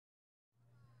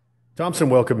Thompson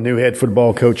welcomed new head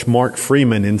football coach Mark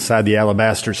Freeman inside the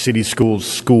Alabaster City Schools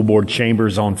school board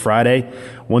chambers on Friday.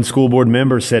 One school board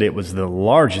member said it was the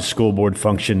largest school board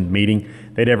function meeting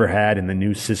they'd ever had in the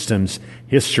new system's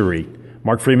history.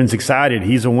 Mark Freeman's excited.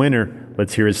 He's a winner.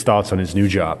 Let's hear his thoughts on his new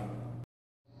job.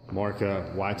 Mark,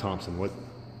 why Thompson?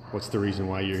 What's the reason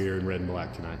why you're here in red and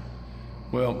black tonight?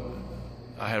 Well,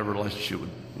 I had a relationship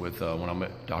with when I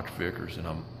met Dr. Vickers, and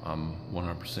I'm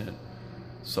 100%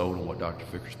 sold on what Dr.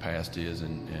 Vickers' past is,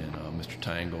 and Mr.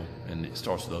 Tangle, and it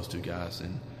starts with those two guys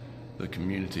and the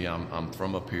community. I'm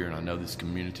from up here, and I know this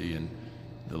community and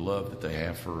the love that they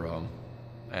have for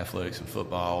athletics and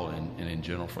football and in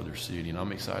general for their city, and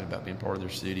I'm excited about being part of their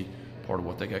city, part of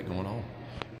what they got going on.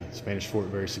 Spanish Fort,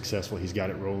 very successful. He's got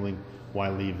it rolling.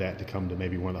 Why leave that to come to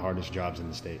maybe one of the hardest jobs in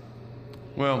the state?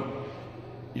 Well,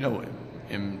 you know,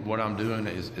 and what I'm doing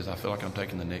is I feel like I'm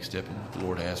taking the next step in what the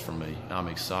Lord has for me. I'm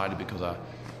excited because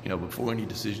before any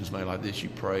decisions made like this, you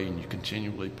pray and you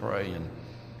continually pray, and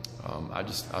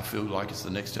I feel like it's the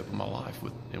next step of my life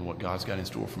and what God's got in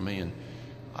store for me, and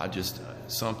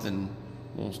something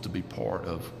wants to be part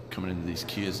of coming into these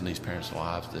kids and these parents'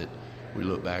 lives that we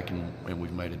look back and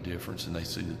we've made a difference, and they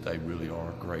see that they really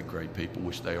are great people,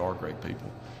 which they are great people,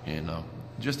 and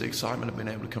just the excitement of being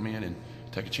able to come in and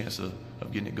take a chance of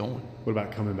getting it going. What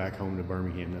about coming back home to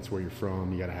Birmingham? That's where you're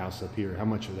from. You got a house up here. How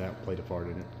much of that played a part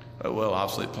in it? Well,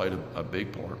 obviously it played a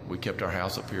big part. We kept our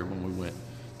house up here when we went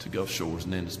to Gulf Shores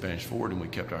and then to Spanish Fort, and we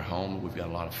kept our home. We've got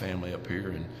a lot of family up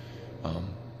here, and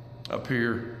up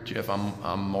here, Jeff,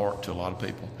 I'm marked to a lot of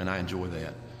people, and I enjoy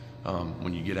that.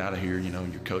 When you get out of here, you know,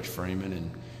 you're Coach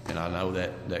Freeman, and I know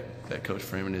that Coach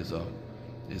Freeman is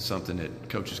something that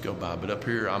coaches go by. But up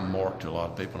here, I'm marked to a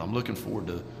lot of people, and I'm looking forward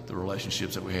to the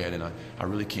relationships that we had, and I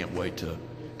really can't wait to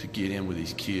get in with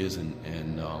these kids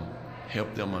and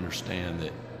help them understand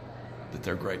that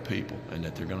they're great people and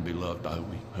that they're going to be loved by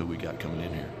who we got coming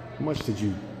in here. How much did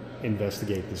you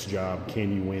investigate this job?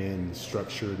 Can you win? The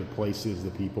structure, the places,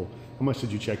 the people. How much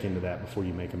did you check into that before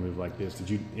you make a move like this? Did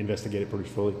you investigate it pretty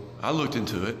fully? I looked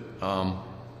into it.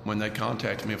 When they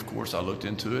contacted me, of course, I looked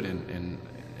into it, and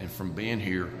from being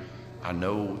here, I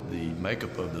know the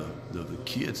makeup of the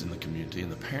kids in the community and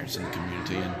the parents in the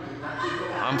community, and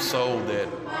I'm sold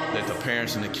that the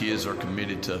parents and the kids are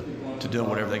committed to doing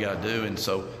whatever they got to do. And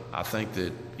so I think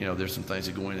that, you know, there's some things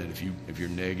that go in it. If you're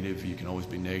negative, you can always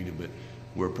be negative, but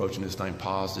we're approaching this thing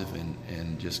positive,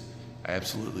 and just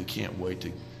absolutely can't wait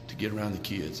to get around the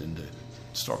kids and to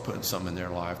start putting something in their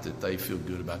life that they feel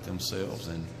good about themselves,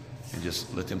 and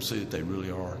just let them see that they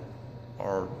really are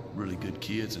really good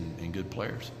kids and good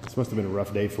players. This must have been a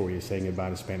rough day for you, saying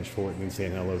goodbye to Spanish Fort and then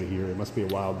saying hello to here. It must be a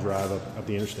wild drive up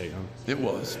the interstate, huh? It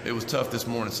was. It was tough this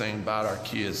morning saying goodbye to our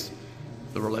kids.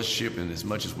 The relationship, and as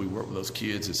much as we work with those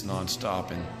kids, it's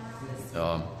nonstop, and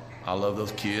I love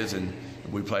those kids, and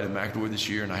we played at McAdory this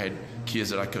year, and I had kids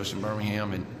that I coached in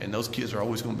Birmingham, and those kids are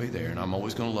always going to be there, and I'm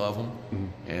always going to love them. Mm-hmm.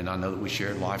 And I know that we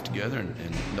shared life together,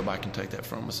 and nobody can take that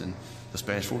from us. And the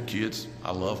Spanish Fort kids,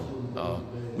 I love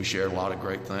them. We shared a lot of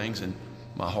great things, and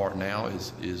my heart now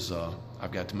is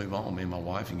I've got to move on, me and my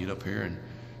wife, and get up here and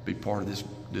be part of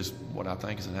this what I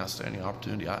think is an outstanding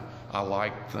opportunity. I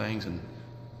like things, and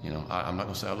you know, I'm not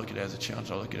going to say I look at it as a challenge.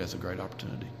 I look at it as a great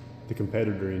opportunity. The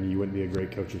competitor in you wouldn't be a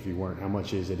great coach if you weren't. How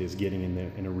much is getting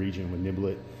in a region with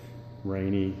Niblett,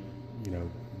 Rainey, you know,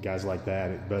 guys like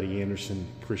that, Buddy Anderson,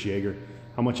 Chris Yeager?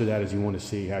 How much of that is you want to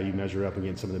see how you measure up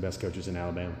against some of the best coaches in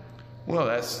Alabama? Well,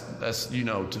 that's you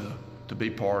know, to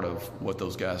be part of what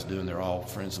those guys do, and they're all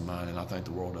friends of mine, and I think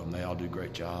the world of them. They all do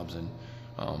great jobs, and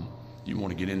you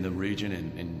want to get in the region,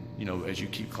 and you know, as you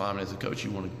keep climbing as a coach, you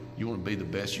want to be the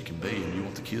best you can be, and you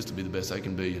want the kids to be the best they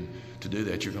can be, and to do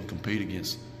that, you're going to compete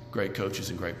against great coaches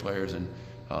and great players, and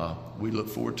we look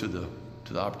forward to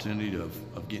the opportunity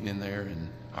of getting in there, and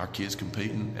our kids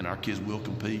competing, and our kids will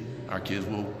compete. Our kids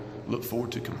will look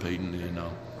forward to competing, and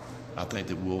I think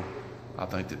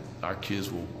that our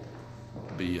kids will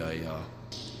be a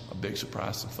big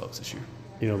surprise to folks this year.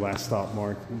 You know, last thought,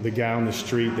 Mark, the guy on the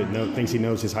street that thinks he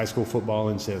knows his high school football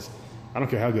and says, I don't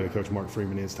care how good a coach Mark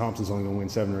Freeman is, Thompson's only going to win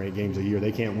 7 or 8 games a year.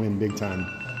 They can't win big time.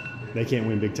 They can't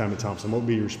win big time at Thompson. What would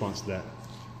be your response to that?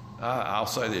 I'll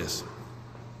say this.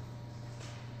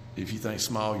 If you think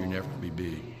small, you're never going to be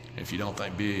big. If you don't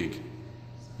think big,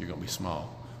 you're going to be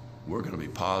small. We're going to be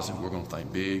positive. We're going to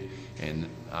think big. And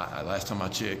last time I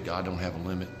checked, God don't have a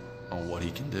limit on what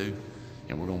he can do.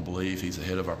 And we're going to believe he's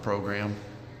ahead of our program.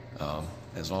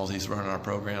 As long as he's running our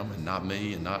program, and not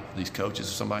me and not these coaches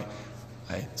or somebody,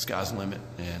 hey, the sky's the limit.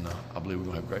 And I believe we're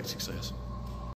going to have great success.